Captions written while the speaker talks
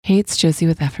Hey, it's Josie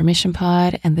with Affirmation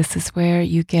Pod, and this is where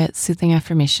you get soothing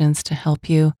affirmations to help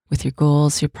you with your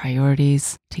goals, your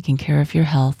priorities, taking care of your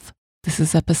health. This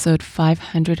is episode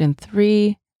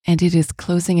 503, and it is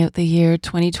closing out the year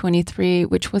 2023,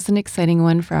 which was an exciting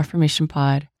one for Affirmation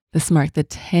Pod. This marked the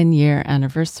 10-year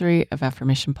anniversary of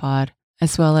Affirmation Pod,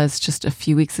 as well as just a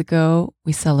few weeks ago,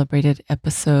 we celebrated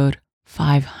episode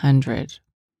 500.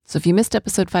 So if you missed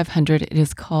episode 500, it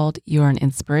is called You're an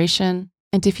Inspiration.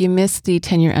 And if you missed the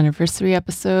 10-year anniversary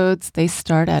episodes, they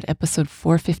start at episode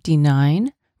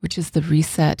 459, which is the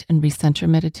Reset and Recenter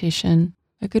meditation,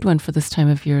 a good one for this time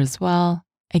of year as well.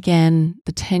 Again,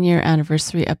 the 10-year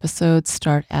anniversary episodes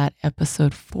start at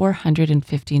episode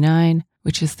 459,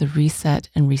 which is the Reset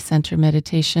and Recenter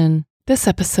meditation. This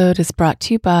episode is brought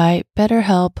to you by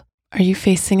BetterHelp. Are you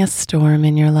facing a storm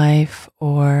in your life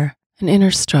or an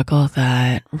inner struggle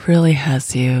that really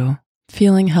has you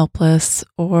feeling helpless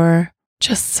or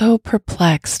just so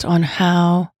perplexed on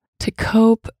how to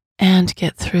cope and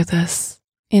get through this?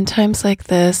 In times like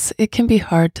this, it can be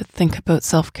hard to think about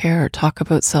self-care or talk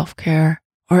about self-care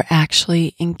or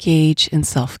actually engage in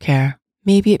self-care.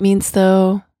 Maybe it means,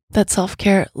 though, that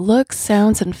self-care looks,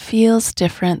 sounds, and feels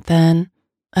different than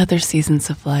other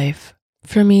seasons of life.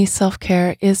 For me,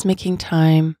 self-care is making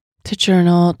time to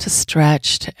journal, to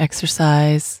stretch, to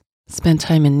exercise, spend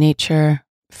time in nature.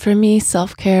 For me,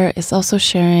 self-care is also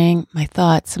sharing my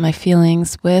thoughts and my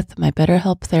feelings with my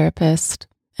BetterHelp therapist.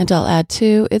 And I'll add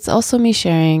too, it's also me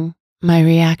sharing my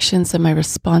reactions and my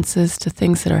responses to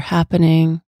things that are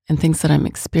happening and things that I'm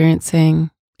experiencing.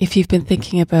 If you've been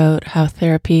thinking about how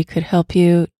therapy could help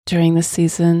you during this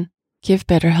season, give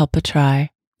BetterHelp a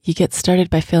try. You get started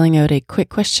by filling out a quick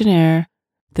questionnaire.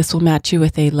 This will match you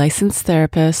with a licensed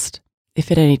therapist. If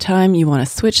at any time you want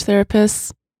to switch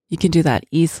therapists, you can do that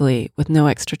easily with no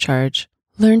extra charge.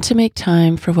 Learn to make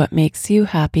time for what makes you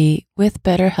happy with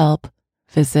BetterHelp.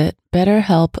 Visit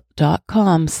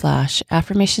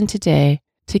betterhelp.com/affirmation today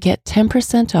to get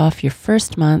 10% off your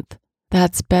first month.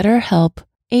 That's BetterHelp,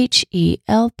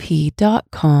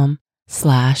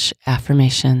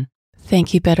 HELP.com/affirmation.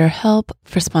 Thank you, BetterHelp,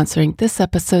 for sponsoring this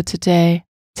episode today.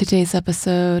 Today's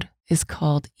episode is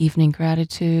called Evening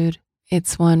Gratitude.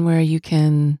 It's one where you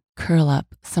can curl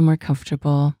up somewhere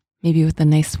comfortable, maybe with a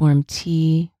nice warm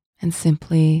tea, and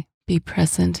simply be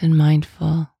present and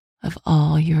mindful of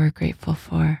all you are grateful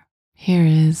for. Here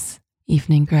is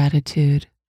Evening Gratitude.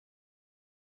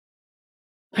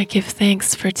 I give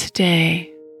thanks for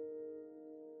today.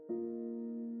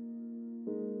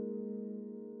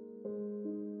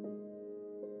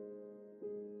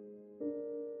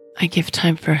 I give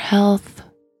time for health,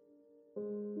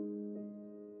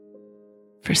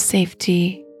 for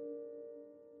safety,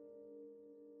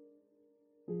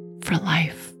 for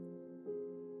life.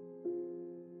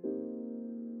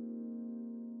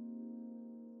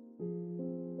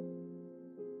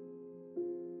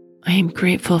 I am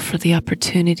grateful for the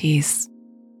opportunities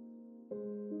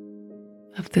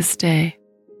of this day.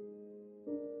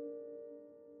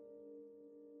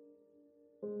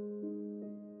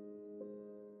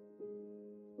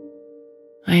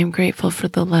 I am grateful for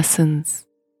the lessons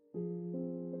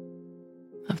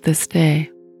of this day.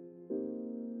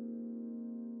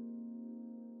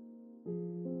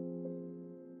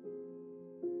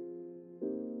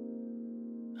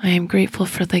 I am grateful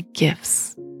for the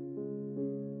gifts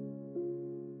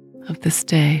of this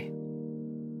day.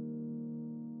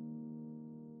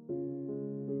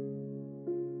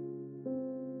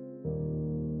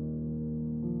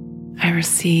 I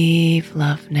receive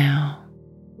love now.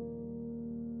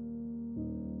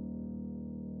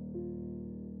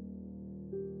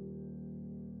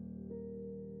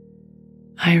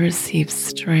 I receive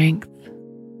strength.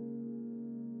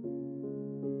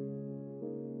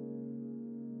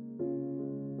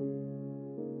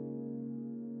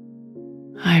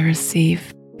 I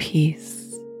receive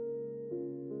peace.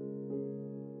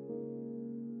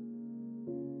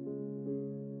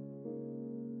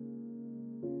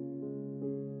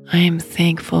 I am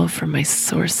thankful for my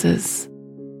sources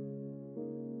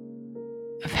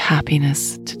of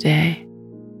happiness today.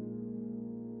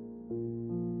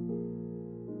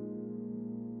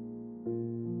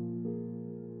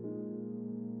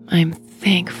 I am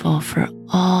thankful for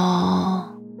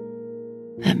all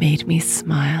that made me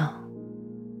smile.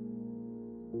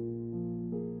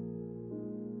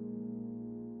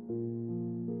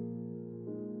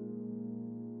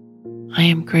 I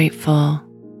am grateful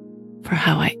for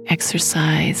how I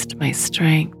exercised my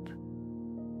strength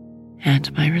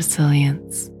and my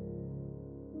resilience.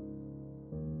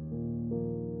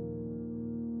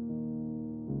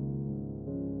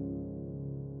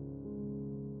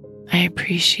 I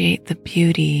appreciate the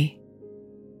beauty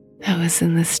that was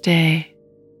in this day.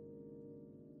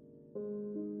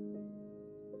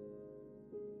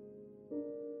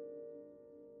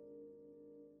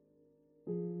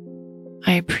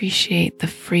 I appreciate the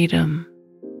freedom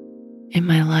in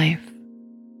my life.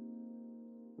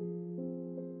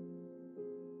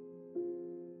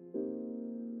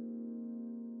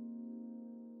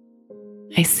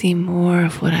 I see more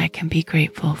of what I can be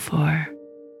grateful for.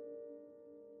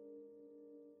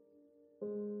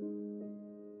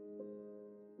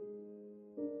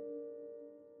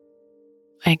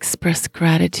 I express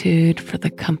gratitude for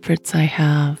the comforts I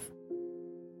have.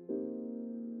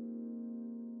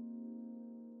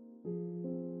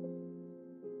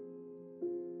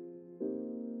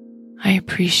 I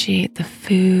appreciate the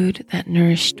food that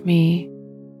nourished me.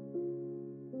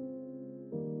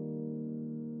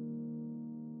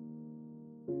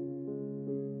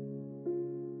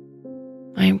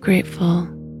 I am grateful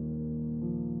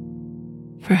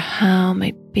for how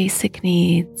my basic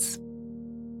needs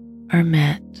are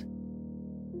met.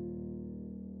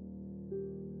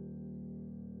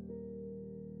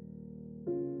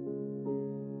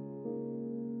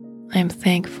 I am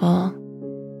thankful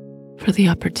for the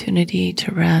opportunity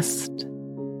to rest.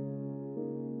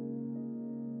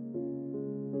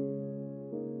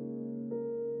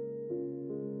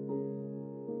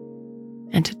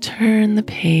 And to turn the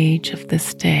page of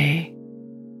this day.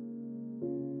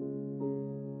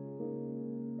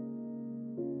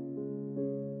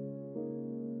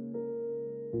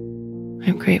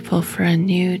 I'm grateful for a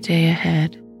new day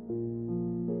ahead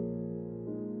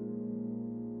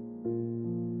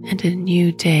and a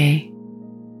new day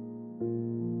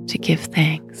to give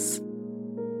thanks.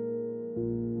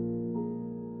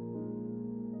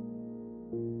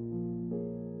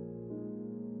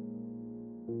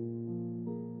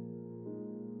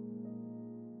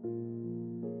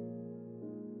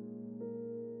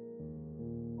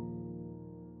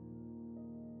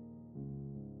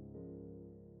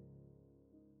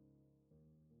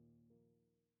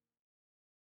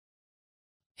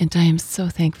 And I am so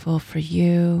thankful for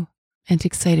you and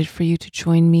excited for you to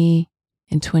join me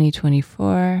in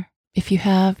 2024. If you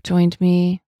have joined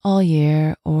me all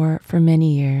year or for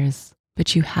many years,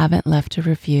 but you haven't left a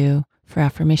review for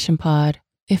Affirmation Pod,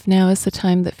 if now is the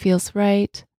time that feels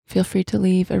right, feel free to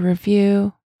leave a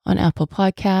review on Apple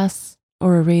Podcasts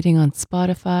or a rating on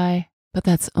Spotify, but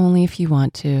that's only if you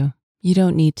want to. You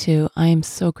don't need to. I am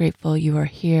so grateful you are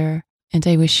here, and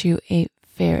I wish you a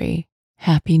very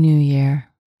happy new year.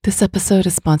 This episode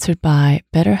is sponsored by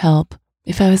BetterHelp.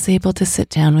 If I was able to sit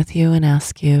down with you and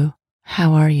ask you,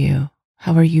 how are you?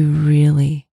 How are you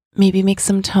really? Maybe make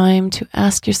some time to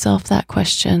ask yourself that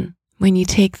question when you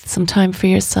take some time for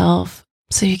yourself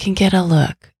so you can get a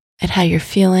look at how you're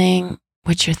feeling,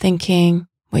 what you're thinking,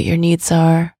 what your needs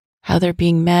are, how they're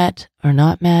being met or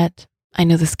not met. I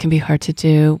know this can be hard to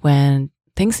do when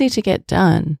things need to get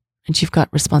done and you've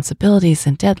got responsibilities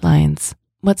and deadlines.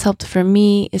 What's helped for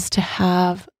me is to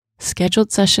have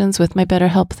scheduled sessions with my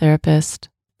BetterHelp therapist.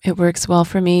 It works well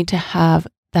for me to have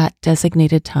that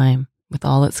designated time with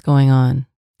all that's going on.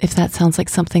 If that sounds like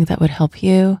something that would help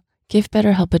you, give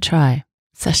BetterHelp a try.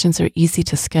 Sessions are easy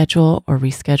to schedule or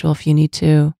reschedule if you need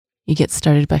to. You get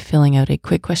started by filling out a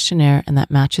quick questionnaire, and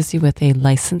that matches you with a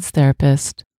licensed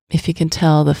therapist. If you can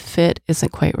tell the fit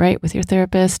isn't quite right with your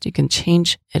therapist, you can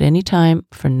change at any time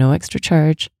for no extra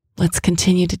charge. Let's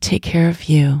continue to take care of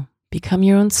you. Become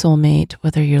your own soulmate,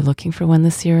 whether you're looking for one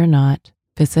this year or not.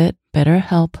 Visit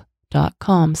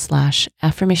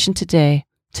betterhelp.com/affirmation today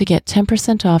to get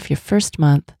 10% off your first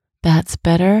month. That's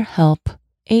BetterHelp,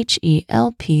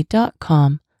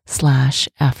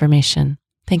 HELP.com/affirmation.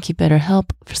 Thank you,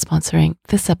 BetterHelp, for sponsoring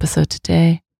this episode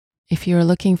today. If you are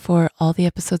looking for all the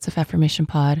episodes of Affirmation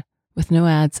Pod with no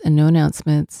ads and no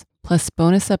announcements, plus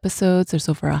bonus episodes, there's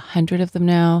over 100 of them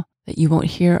now that you won't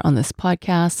hear on this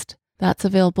podcast. That's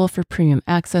available for premium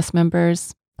access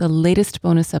members. The latest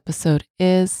bonus episode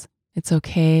is It's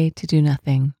Okay to Do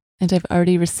Nothing. And I've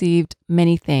already received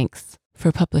many thanks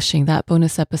for publishing that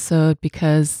bonus episode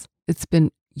because it's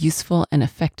been useful and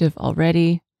effective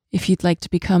already. If you'd like to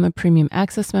become a premium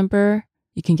access member,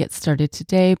 you can get started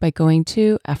today by going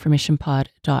to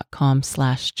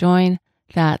affirmationpod.com/join.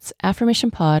 That's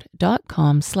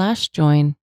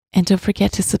affirmationpod.com/join. And don't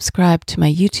forget to subscribe to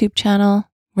my YouTube channel,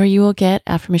 where you will get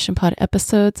Affirmation Pod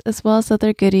episodes as well as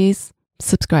other goodies.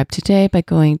 Subscribe today by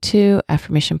going to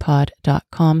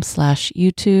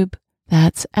affirmationpod.com/YouTube.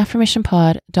 That's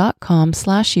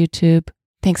affirmationpod.com/YouTube.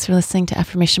 Thanks for listening to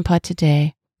Affirmation Pod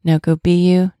today. Now go be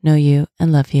you, know you,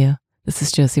 and love you. This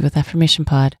is Josie with Affirmation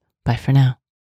Pod. Bye for now.